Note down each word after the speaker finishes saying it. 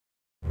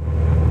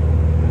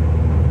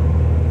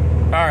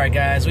Alright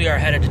guys, we are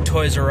headed to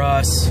Toys R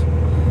Us.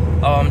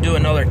 I'm doing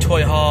another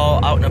toy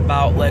haul, out and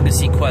about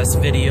Legacy Quest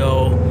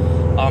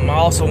video. I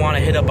also want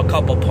to hit up a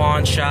couple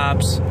pawn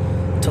shops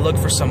to look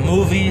for some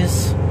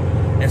movies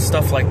and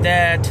stuff like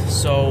that.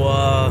 So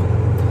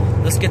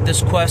let's get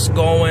this quest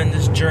going,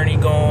 this journey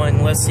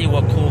going. Let's see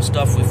what cool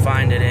stuff we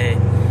find today.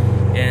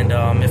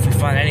 And if we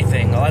find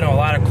anything. I know a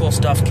lot of cool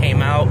stuff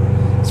came out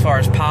as far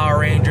as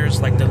Power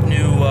Rangers, like the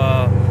new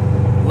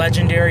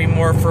Legendary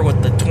Morpher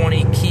with the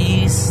 20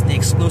 keys, the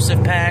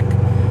exclusive pack.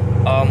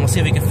 We'll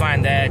see if we can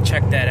find that,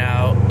 check that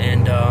out,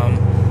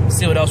 and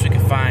see what else we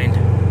can find.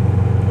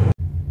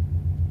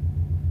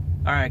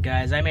 Alright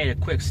guys, I made a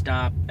quick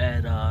stop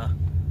at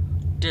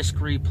Disc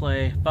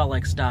Replay. Felt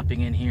like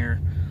stopping in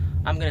here.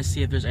 I'm going to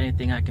see if there's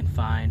anything I can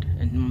find,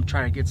 and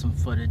try to get some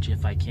footage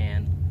if I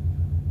can.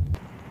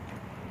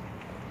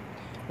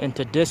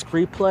 Into Disc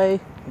Replay,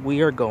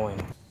 we are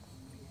going.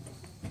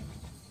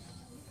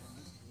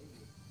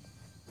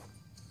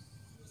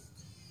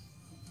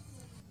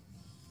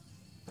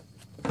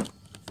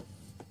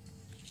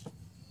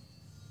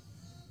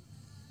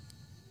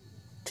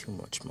 Too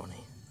much money.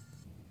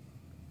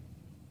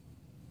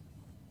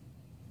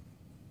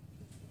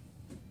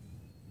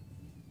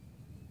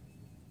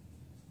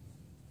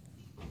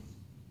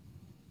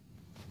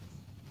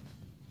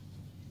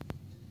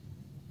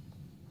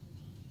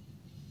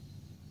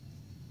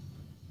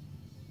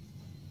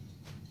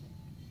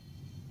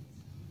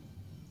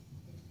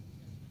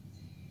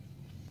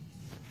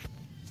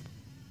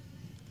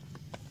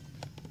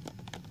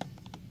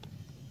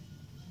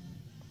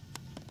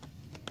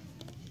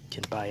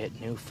 Can buy it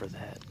new for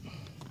that.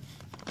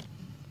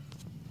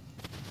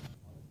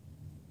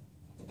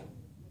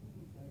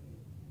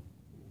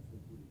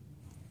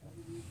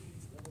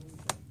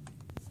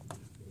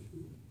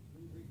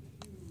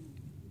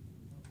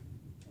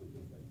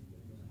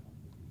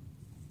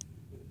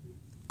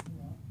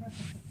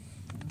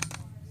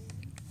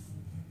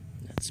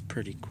 That's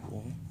pretty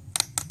cool.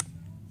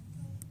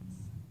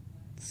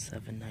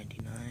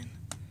 $7.99.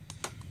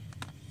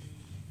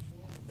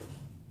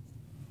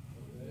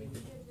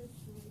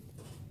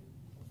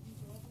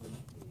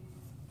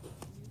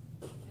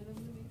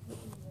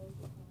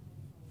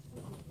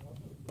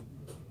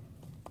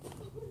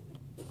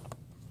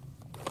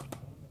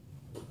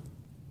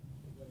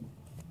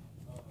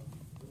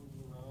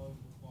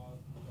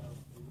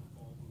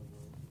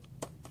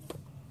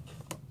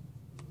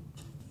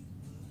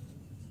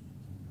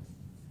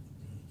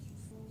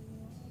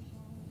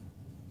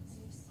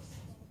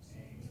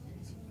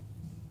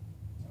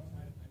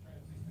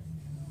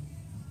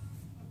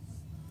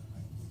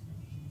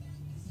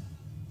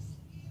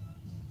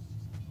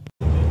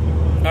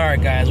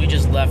 Alright guys, we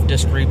just left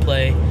Disc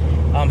Replay.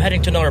 I'm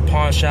heading to another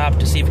pawn shop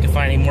to see if we can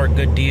find any more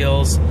good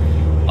deals.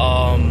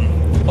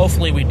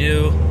 Hopefully we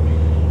do.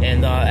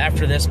 And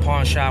after this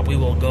pawn shop, we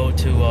will go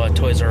to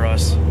Toys R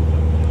Us.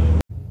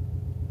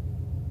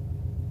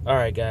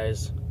 Alright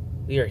guys,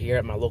 we are here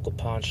at my local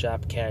pawn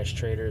shop, Cash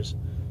Traders.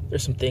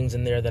 There's some things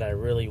in there that I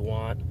really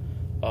want.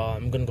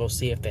 I'm going to go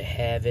see if they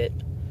have it.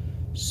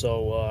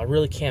 So I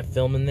really can't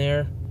film in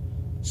there.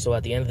 So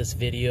at the end of this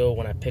video,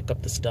 when I pick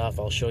up the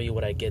stuff, I'll show you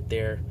what I get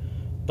there.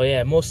 But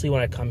yeah, mostly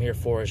what I come here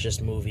for is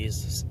just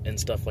movies and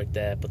stuff like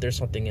that. But there's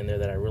something in there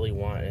that I really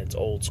want, and it's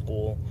old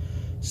school.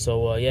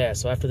 So yeah,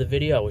 so after the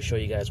video, I will show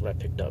you guys what I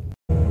picked up.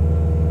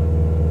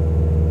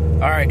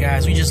 Alright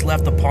guys, we just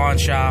left the pawn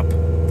shop.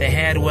 They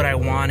had what I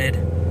wanted,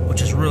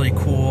 which is really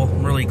cool.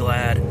 I'm really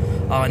glad.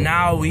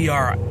 Now we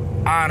are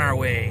on our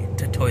way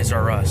to Toys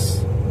R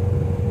Us.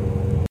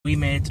 We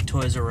made it to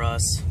Toys R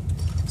Us.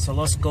 So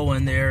let's go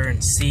in there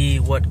and see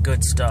what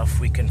good stuff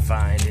we can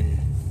find and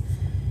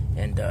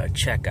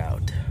check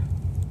out.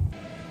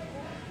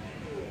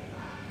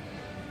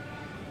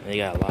 They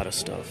got a lot of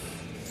stuff.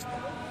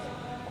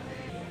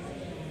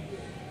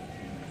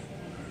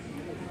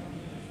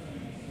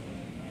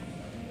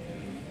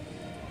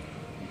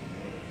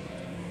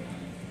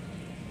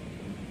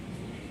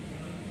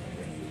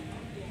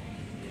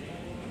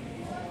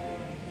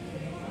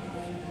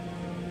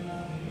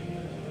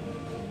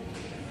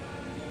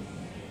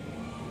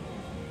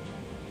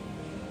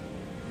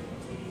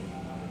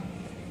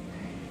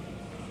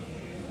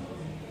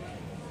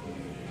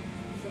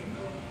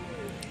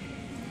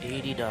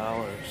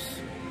 $80.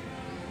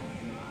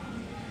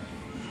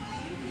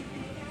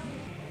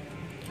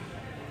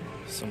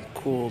 Some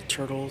cool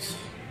turtles.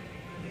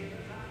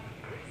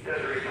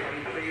 Desiree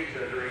 20, please.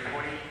 Desiree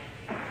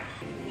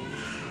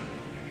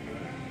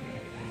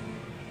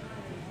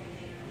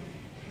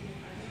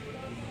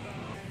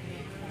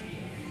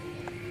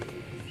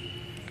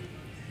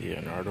 20.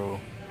 Leonardo.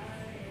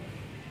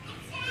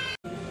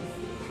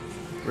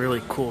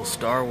 Really cool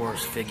Star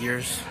Wars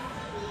figures.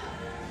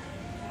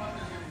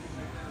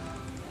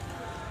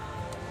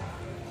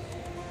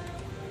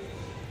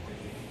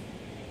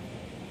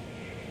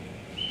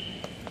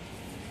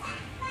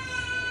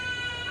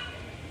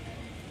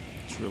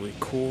 Really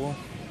cool.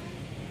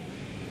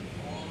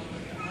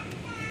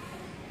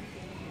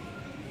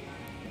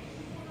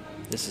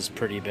 This is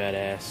pretty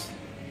badass.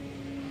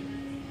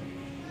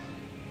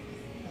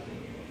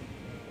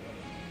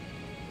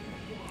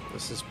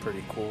 This is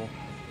pretty cool.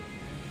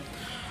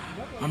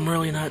 I'm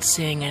really not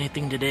seeing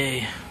anything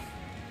today.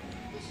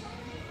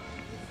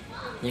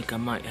 I think I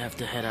might have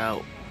to head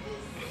out.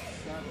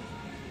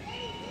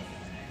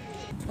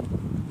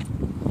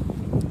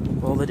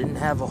 Well, they didn't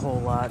have a whole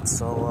lot,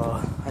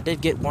 so I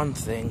did get one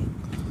thing.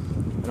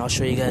 And I'll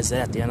show you guys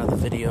that at the end of the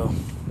video.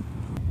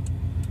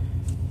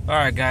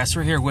 Alright guys, so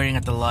we're here waiting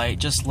at the light.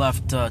 Just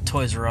left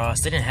Toys R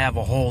Us. They didn't have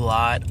a whole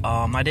lot.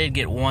 I did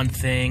get one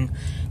thing.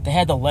 They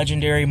had the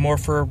legendary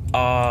Morpher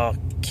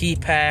key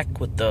pack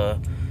with the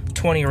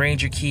 20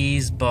 Ranger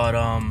keys, but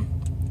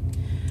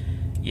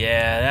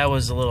yeah, that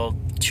was a little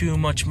too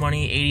much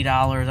money, $80.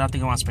 I don't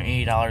think I want to spend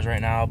 $80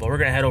 right now, but we're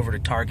gonna head over to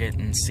Target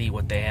and see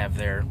what they have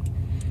there.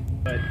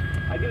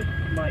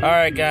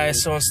 Alright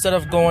guys, so instead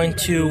of going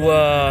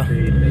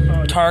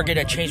to Target,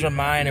 I changed my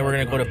mind and we're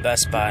gonna go to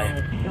Best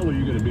Buy.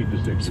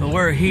 So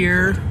we're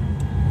here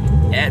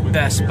at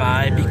Best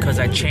Buy because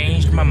I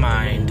changed my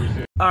mind.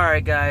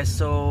 Alright guys,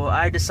 so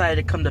I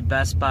decided to come to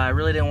Best Buy. I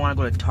really didn't want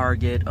to go to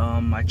Target.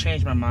 I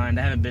changed my mind.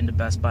 I haven't been to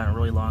Best Buy in a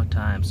really long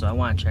time, so I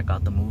want to check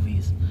out the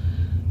movies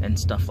and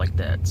stuff like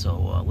that.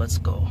 So let's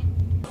go.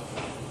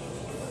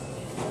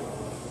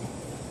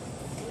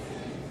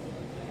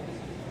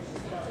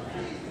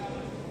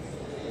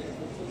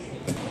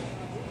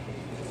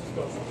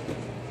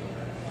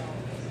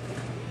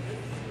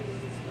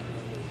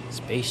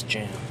 Space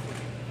Jam.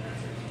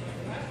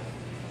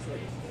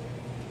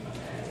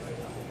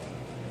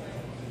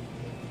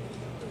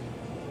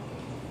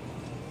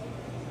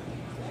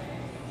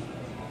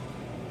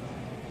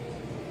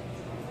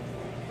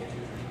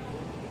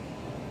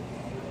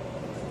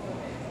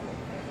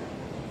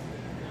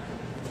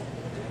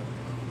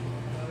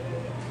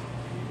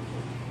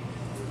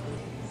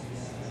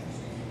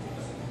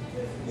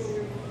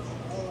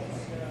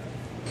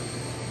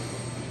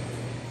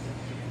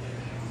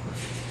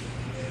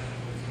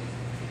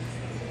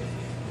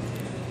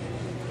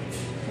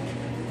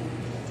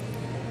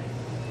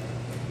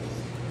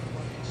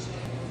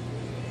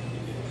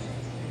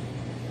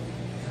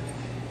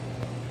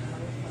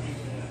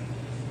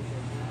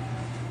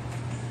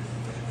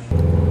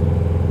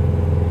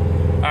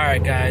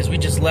 Alright guys, we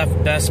just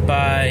left Best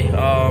Buy.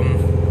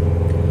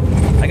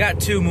 I got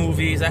two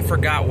movies. I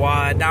forgot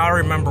why. Now I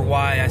remember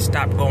why I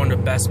stopped going to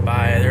Best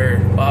Buy. They're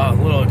a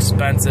little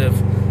expensive.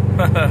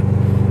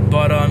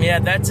 But yeah,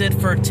 that's it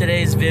for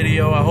today's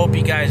video. I hope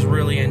you guys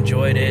really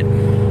enjoyed it.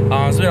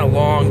 It's been a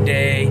long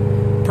day.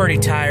 Pretty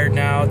tired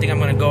now. I think I'm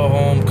gonna go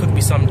home, cook me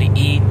something to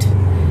eat,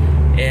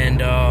 and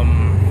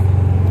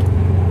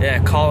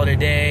yeah, call it a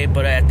day.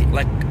 But at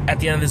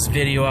the end of this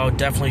video, I'll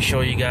definitely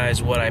show you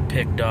guys what I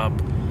picked up.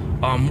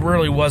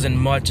 Really wasn't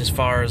much as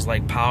far as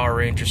like Power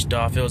Ranger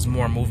stuff. It was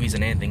more movies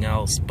than anything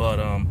else. But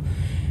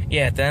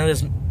yeah, at the end of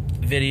this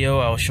video,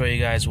 I'll show you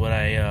guys what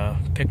I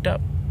picked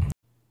up.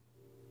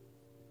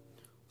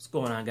 What's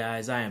going on,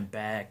 guys? I am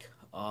back.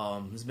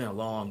 It's been a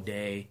long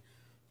day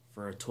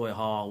for a toy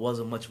haul. It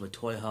wasn't much of a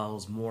toy haul. It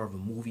was more of a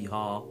movie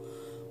haul.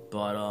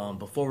 But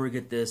before we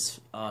get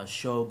this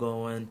show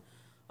going,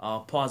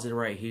 I'll pause it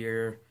right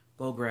here.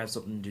 Go grab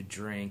something to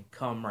drink.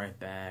 Come right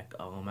back.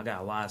 I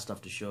got a lot of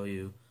stuff to show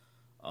you.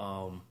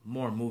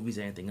 More movies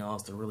than anything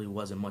else. There really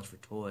wasn't much for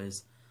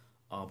toys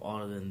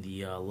other than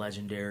the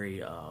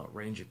legendary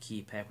Ranger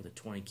key pack with the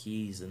 20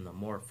 keys and the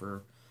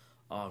Morpher.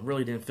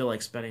 Really didn't feel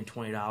like spending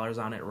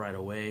 $20 on it right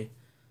away.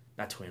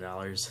 Not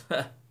 $20.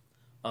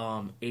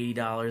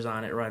 $80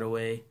 on it right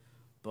away.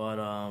 But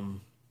I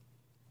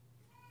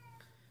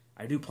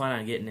do plan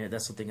on getting it.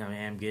 That's something I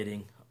am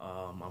getting.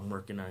 I'm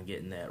working on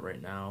getting that right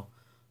now.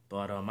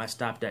 But I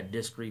stopped at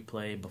Disc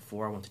Replay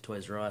before I went to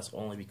Toys R Us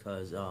only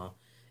because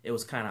it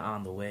was kind of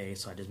on the way,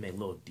 so I just made a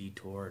little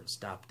detour and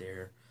stopped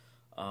there.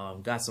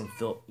 Got some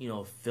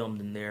filmed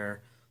in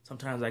there.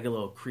 Sometimes I get a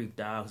little creeped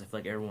out because I feel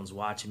like everyone's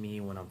watching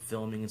me when I'm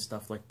filming and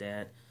stuff like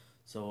that.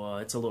 So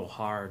it's a little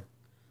hard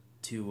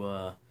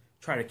to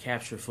try to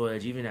capture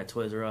footage. Even at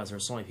Toys R Us,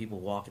 there's so many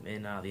people walking in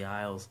and out of the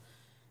aisles,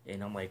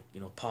 and I'm like,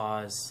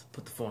 pause,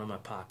 put the phone in my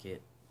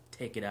pocket,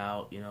 take it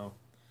out,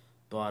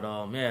 But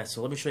yeah,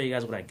 so let me show you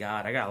guys what I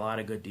got. I got a lot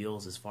of good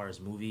deals as far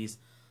as movies.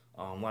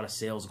 A lot of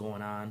sales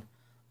going on.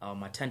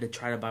 I tend to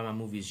try to buy my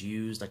movies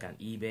used, like on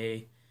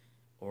eBay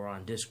or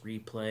on Disc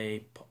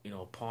Replay,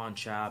 pawn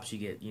shops. You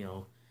get,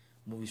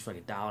 movies for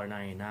like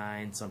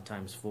 $1.99,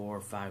 sometimes $4 or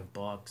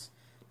 $5,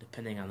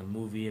 depending on the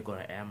movie. I go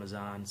to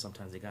Amazon.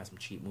 Sometimes they got some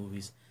cheap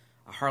movies.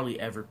 I hardly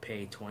ever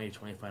pay $20 to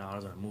 $25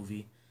 on a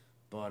movie.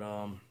 But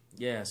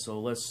yeah, so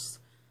let's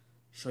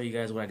show you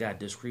guys what I got at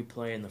Disc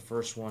Replay. And the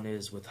first one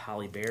is with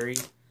Halle Berry,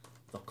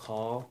 The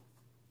Call.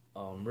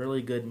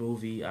 Really good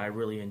movie. I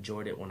really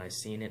enjoyed it when I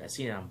seen it. I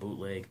seen it on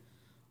bootleg.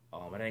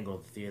 I didn't go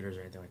to the theaters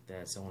or anything like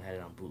that. Someone had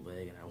it on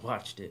bootleg and I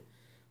watched it.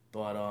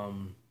 But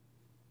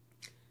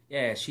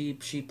yeah, she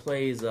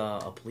plays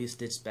a police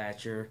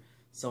dispatcher.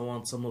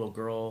 Some little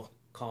girl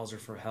calls her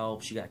for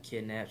help. She got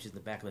kidnapped. She's in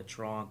the back of the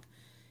trunk,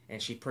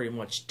 and she pretty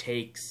much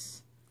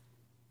takes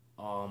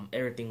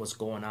everything what's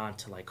going on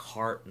to like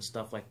heart and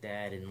stuff like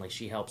that, and like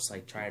she helps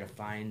like try to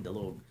find the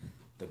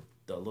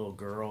little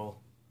girl.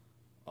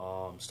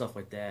 stuff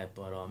like that.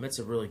 But it's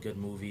a really good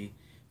movie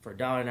for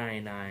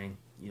 $1.99.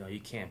 You know, you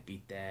can't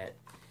beat that.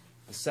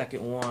 The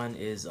second one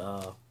is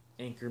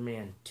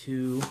Anchorman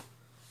 2.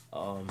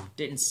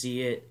 Didn't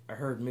see it. I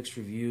heard mixed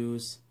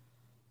reviews.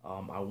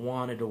 I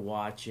wanted to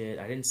watch it.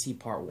 I didn't see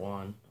part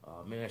 1.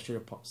 Maybe I should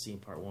have seen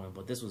part 1,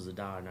 but this was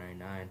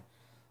 $1.99.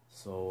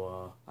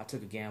 So I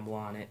took a gamble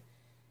on it.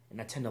 And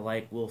I tend to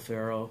like Will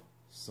Ferrell.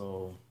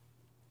 So,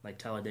 like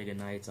Talladega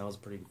Nights, that was a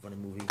pretty funny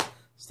movie.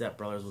 Step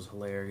Brothers was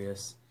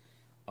hilarious.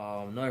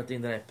 Another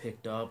thing that I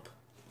picked up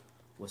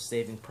was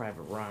Saving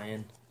Private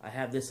Ryan. I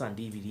have this on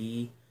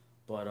DVD,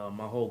 but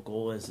my whole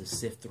goal is to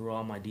sift through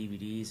all my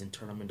DVDs and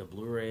turn them into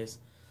Blu-rays.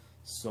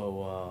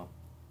 So,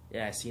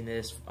 yeah, I seen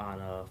this on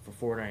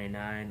for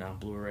 $4.99 on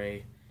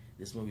Blu-ray.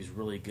 This movie's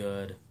really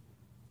good.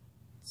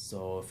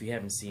 So if you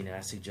haven't seen it, I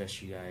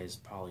suggest you guys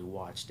probably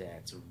watch that.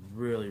 It's a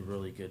really,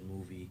 really good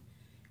movie.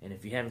 And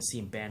if you haven't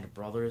seen Band of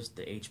Brothers,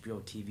 the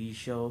HBO TV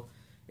show,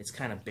 it's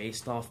kind of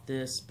based off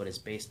this, but it's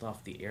based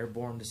off the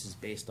Airborne. This is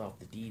based off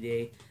the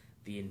D-Day,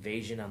 the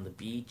invasion on the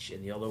beach,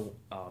 and the other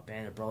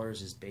Band of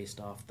Brothers is based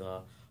off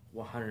the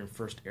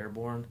 101st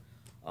Airborne.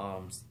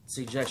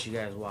 Suggest you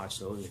guys watch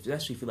those,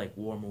 especially if you like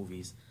war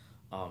movies.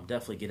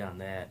 Definitely get on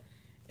that.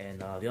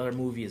 And the other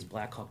movie is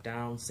Black Hawk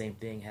Down. Same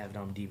thing, have it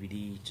on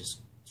DVD, just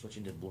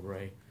switching to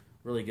Blu-ray.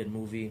 Really good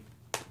movie.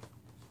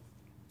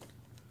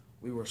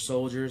 We Were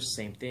Soldiers,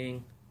 same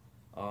thing.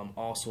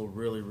 Also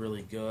really,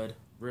 really good.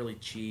 Really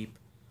cheap.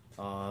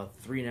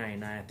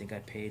 $3.99 I think I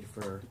paid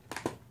for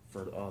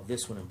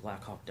this one in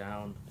Black Hawk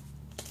Down.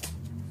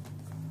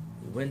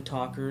 Wind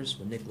Talkers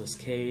with Nicolas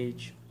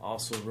Cage.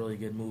 Also a really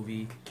good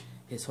movie.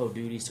 His whole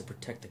duty is to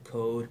protect the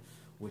code,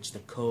 which the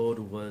code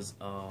was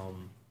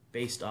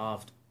based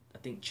off, I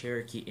think,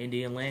 Cherokee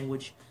Indian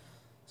language.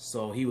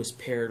 So he was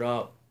paired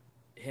up.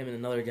 Him and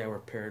another guy were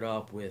paired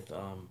up with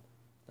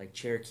like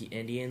Cherokee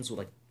Indians, with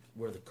like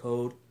were the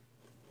code.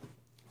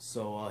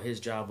 So his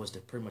job was to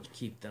pretty much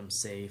keep them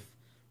safe.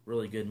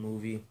 Really good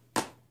movie.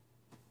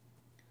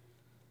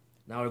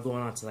 Now we're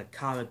going on to like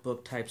comic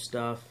book type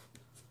stuff.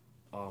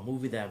 A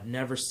movie that I've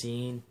never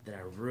seen that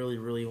I really,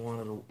 really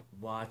wanted to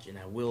watch, and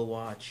I will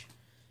watch,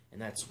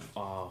 and that's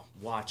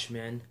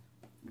Watchmen.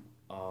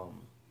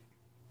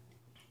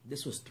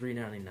 This was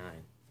 $3.99.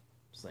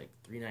 It's like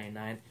 $3.99,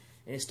 and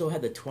it still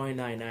had the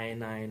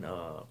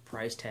 $29.99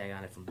 price tag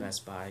on it from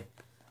Best Buy.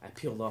 I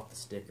peeled off the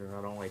sticker.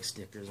 I don't like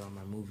stickers on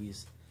my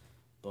movies,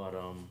 but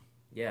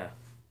yeah,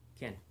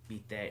 can't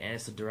beat that. And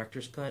it's the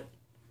director's cut.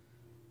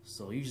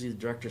 So usually the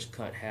director's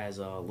cut has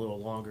a little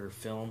longer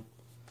film.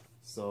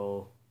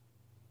 So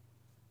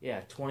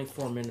yeah,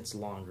 24 minutes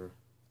longer.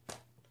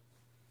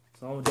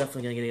 So I'm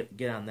definitely gonna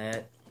get on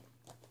that.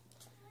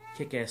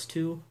 Kick-Ass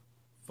 2,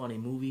 funny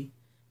movie.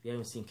 If you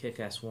haven't seen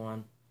Kick-Ass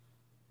 1,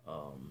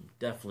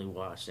 definitely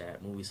watch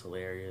that. Movie's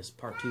hilarious.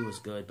 Part 2 was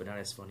good, but not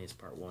as funny as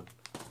Part 1.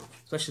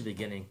 Especially the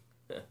beginning.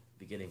 The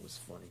beginning was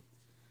funny.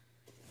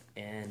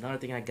 And another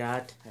thing I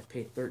got, I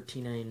paid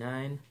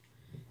 $13.99, and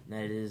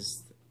that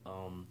is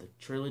the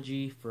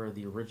trilogy for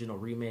the original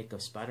remake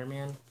of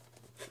Spider-Man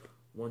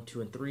 1,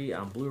 2, and 3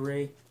 on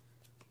Blu-ray.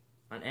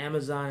 On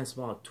Amazon, it's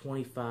about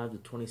 $25 to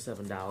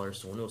 $27,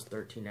 so when it was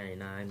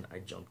 $13.99, I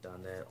jumped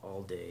on that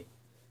all day.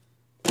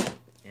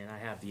 And I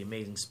have The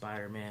Amazing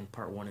Spider-Man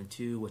Part 1 and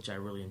 2, which I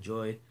really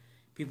enjoyed.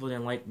 People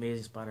didn't like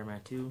Amazing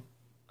Spider-Man 2.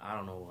 I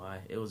don't know why.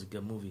 It was a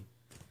good movie.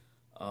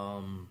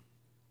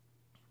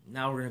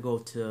 Now we're going to go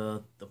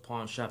to the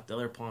pawn shop, the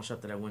other pawn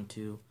shop that I went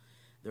to.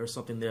 There was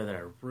something there that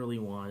I really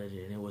wanted,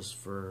 and it was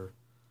for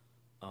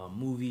a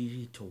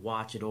movie to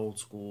watch at old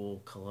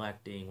school,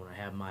 collecting when I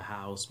have my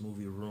house,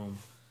 movie room,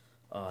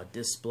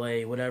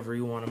 display, whatever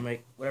you want to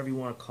make, whatever you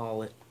want to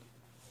call it.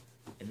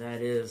 And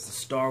that is the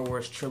Star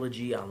Wars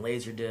trilogy on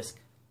Laserdisc.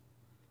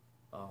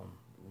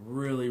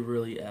 Really,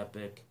 really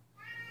epic.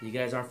 If you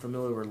guys aren't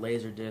familiar with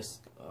Laserdisc,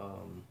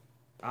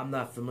 I'm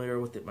not familiar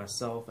with it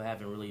myself. I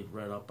haven't really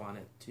read up on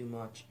it too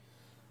much.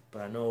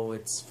 But I know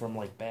it's from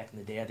like back in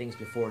the day. I think it's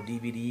before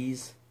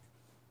DVDs.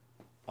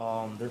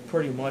 They're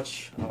pretty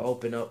much, I'll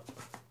open up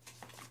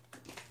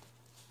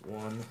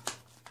one.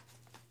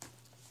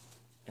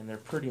 And they're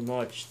pretty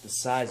much the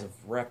size of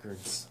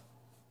records.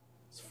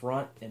 It's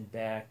front and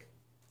back.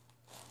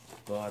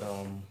 But,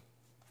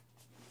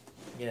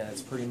 yeah,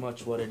 that's pretty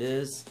much what it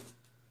is.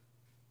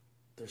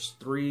 There's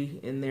 3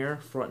 in there,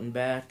 front and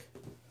back.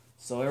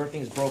 So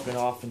everything's broken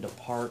off into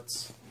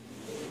parts.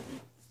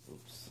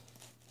 Oops.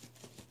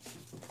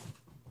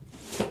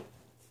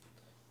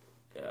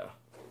 Yeah.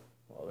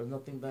 Well, there's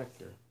nothing back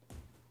there.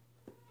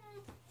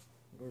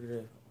 Where did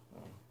it?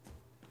 Oh.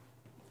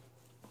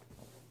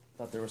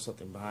 Thought there was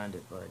something behind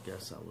it, but I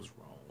guess I was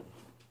wrong.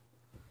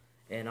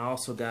 And I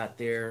also got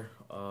there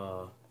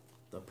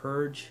The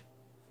Purge,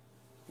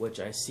 which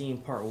I seen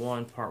Part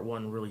 1. Part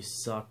 1 really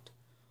sucked.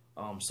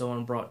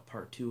 Someone brought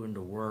Part 2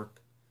 into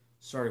work.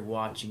 Started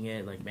watching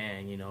it, like,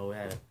 man, you know,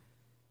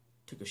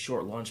 took a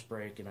short lunch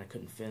break and I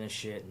couldn't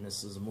finish it, and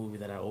this is a movie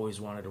that I always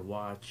wanted to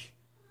watch.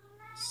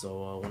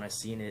 So when I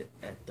seen it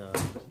at the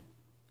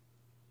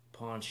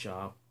pawn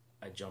shop,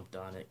 I jumped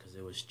on it because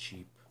it was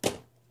cheap.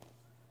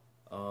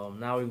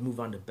 Now we move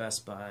on to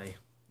Best Buy.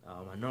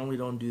 I normally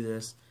don't do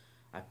this.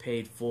 I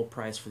paid full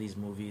price for these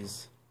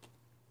movies.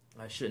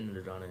 I shouldn't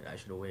have done it. I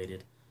should have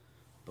waited.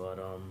 But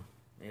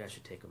maybe I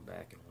should take them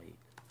back and wait.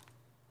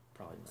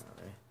 Probably not,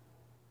 right?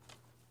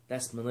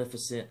 That's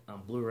Maleficent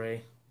on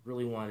Blu-ray.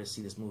 Really wanted to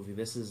see this movie.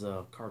 This is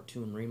a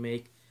cartoon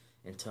remake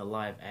into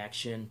live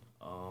action.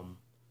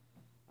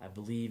 I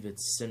believe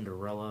it's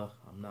Cinderella.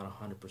 I'm not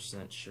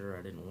 100% sure.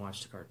 I didn't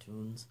watch the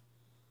cartoons.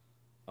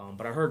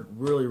 But I heard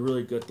really,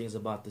 really good things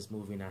about this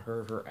movie, and I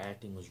heard her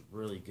acting was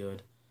really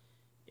good.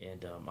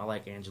 And I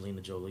like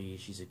Angelina Jolie.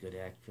 She's a good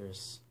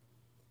actress.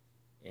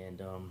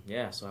 And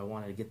yeah, so I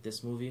wanted to get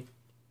this movie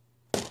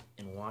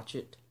and watch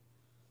it.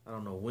 I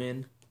don't know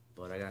when,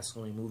 but I got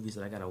so many movies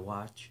that I gotta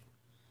watch.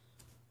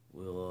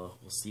 We'll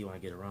see when I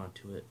get around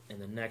to it.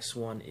 And the next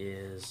one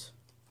is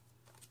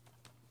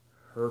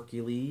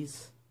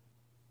Hercules.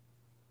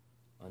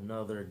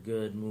 Another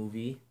good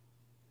movie.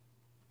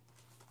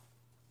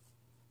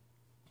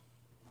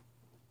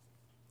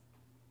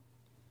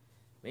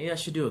 Maybe I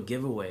should do a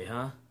giveaway,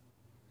 huh?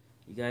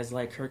 You guys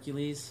like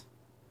Hercules?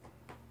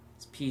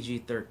 It's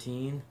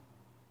PG-13.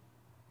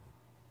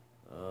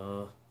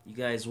 You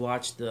guys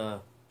watch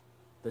the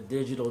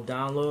digital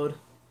download?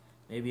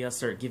 Maybe I'll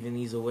start giving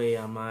these away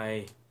on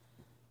my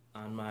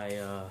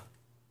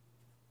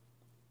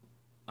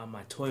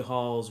toy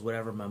hauls,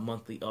 whatever, my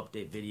monthly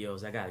update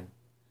videos. I got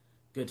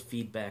good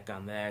feedback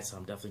on that, so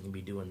I'm definitely gonna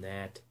be doing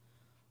that.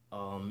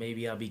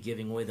 Maybe I'll be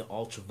giving away the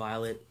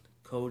ultraviolet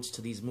codes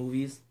to these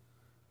movies.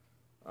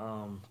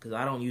 Because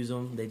I don't use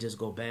them. They just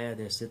go bad.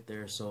 They sit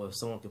there. So if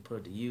someone can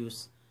put it to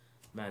use,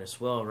 might as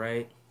well,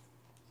 right?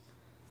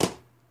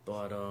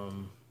 But,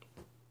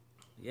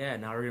 yeah,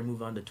 now we're going to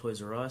move on to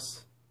Toys R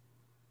Us.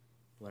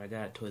 What I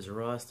got at Toys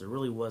R Us, there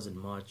really wasn't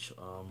much.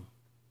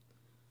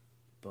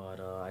 But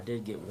I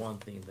did get one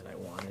thing that I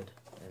wanted,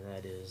 and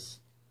that is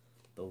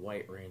the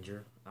White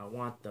Ranger. I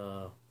want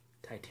the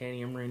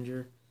Titanium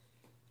Ranger.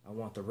 I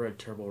want the Red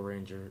Turbo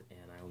Ranger,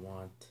 and I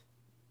want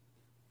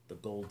the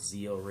Gold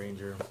Zeo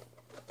Ranger.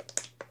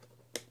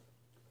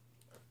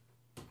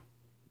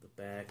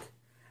 Back.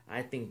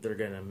 I think they're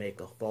gonna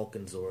make a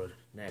Falcon Zord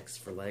next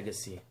for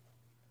Legacy.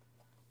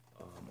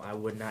 I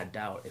would not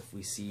doubt if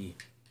we see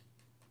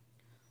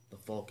the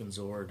Falcon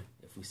Zord,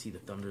 if we see the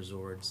Thunder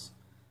Zords,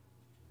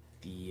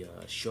 the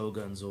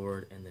Shogun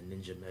Zord, and the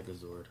Ninja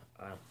Megazord.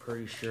 I'm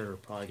pretty sure we're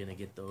probably gonna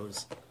get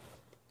those.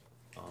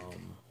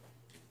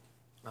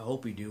 I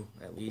hope we do,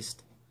 at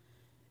least.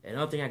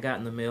 Another thing I got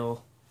in the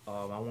mail,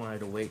 I wanted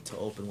to wait to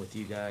open with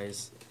you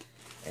guys,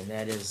 and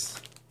that is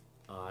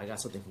I got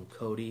something from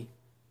Cody.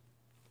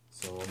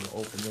 So I'm going to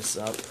open this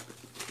up.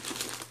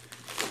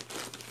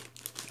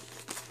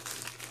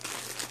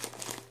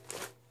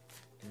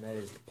 And that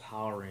is the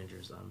Power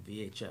Rangers on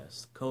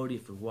VHS. Cody,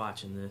 if you're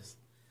watching this,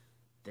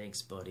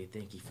 thanks, buddy.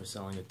 Thank you for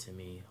selling it to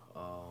me.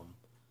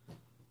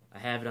 I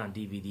have it on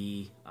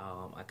DVD.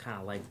 I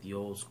kind of like the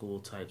old school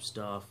type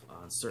stuff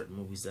on certain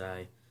movies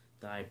that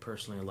I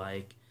personally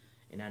like.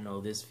 And I know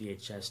this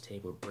VHS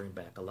tape would bring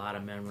back a lot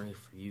of memory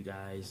for you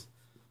guys.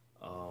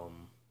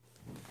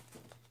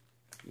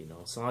 You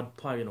know, so I'm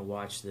probably going to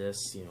watch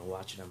this, you know,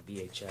 watch it on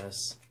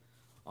VHS.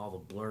 All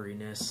the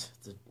blurriness.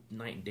 It's a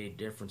night and day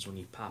difference when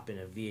you pop in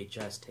a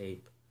VHS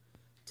tape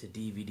to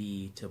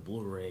DVD to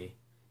Blu-ray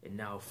and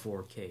now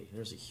 4K.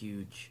 There's a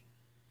huge,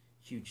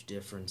 huge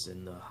difference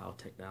in how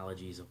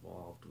technology's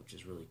evolved, which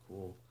is really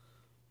cool.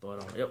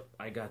 But, yep,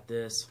 I got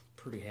this.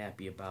 Pretty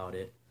happy about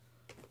it.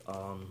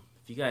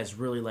 If you guys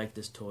really like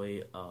this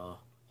toy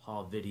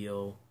haul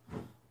video,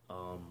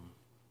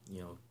 you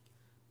know,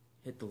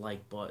 hit the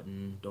like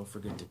button. Don't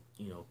forget to,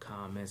 you know,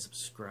 comment,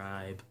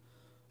 subscribe,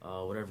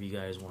 whatever you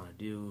guys want to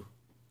do.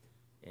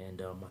 And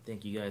I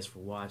thank you guys for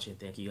watching.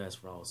 Thank you guys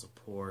for all the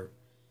support.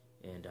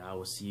 And I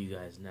will see you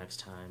guys next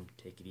time.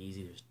 Take it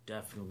easy. There's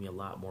definitely a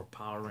lot more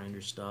Power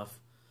Ranger stuff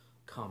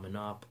coming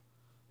up.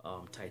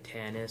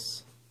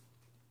 Titanus,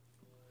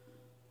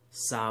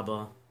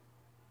 Saba,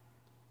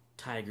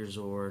 Tiger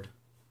Zord,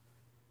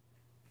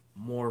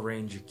 more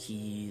Ranger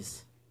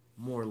keys,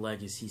 more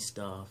Legacy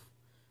stuff.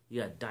 You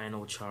got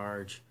Dino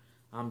Charge.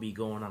 I'm gonna be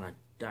going on a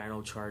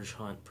Dino Charge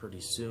hunt pretty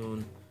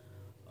soon.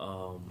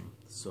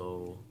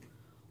 So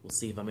we'll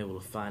see if I'm able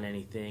to find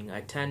anything.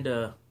 I tend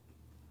to,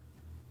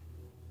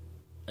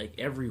 like,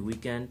 every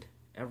weekend,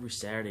 every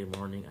Saturday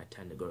morning, I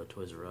tend to go to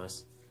Toys R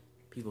Us.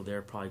 People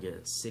there probably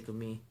get sick of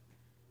me,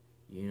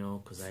 you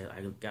know, because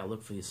I gotta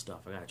look for this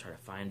stuff. I gotta try to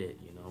find it,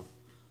 you know.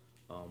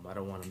 I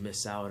don't want to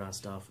miss out on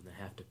stuff and then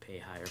have to pay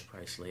higher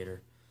price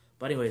later.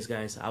 But anyways,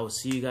 guys, I will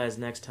see you guys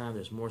next time.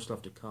 There's more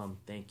stuff to come.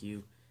 Thank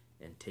you,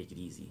 and take it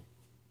easy.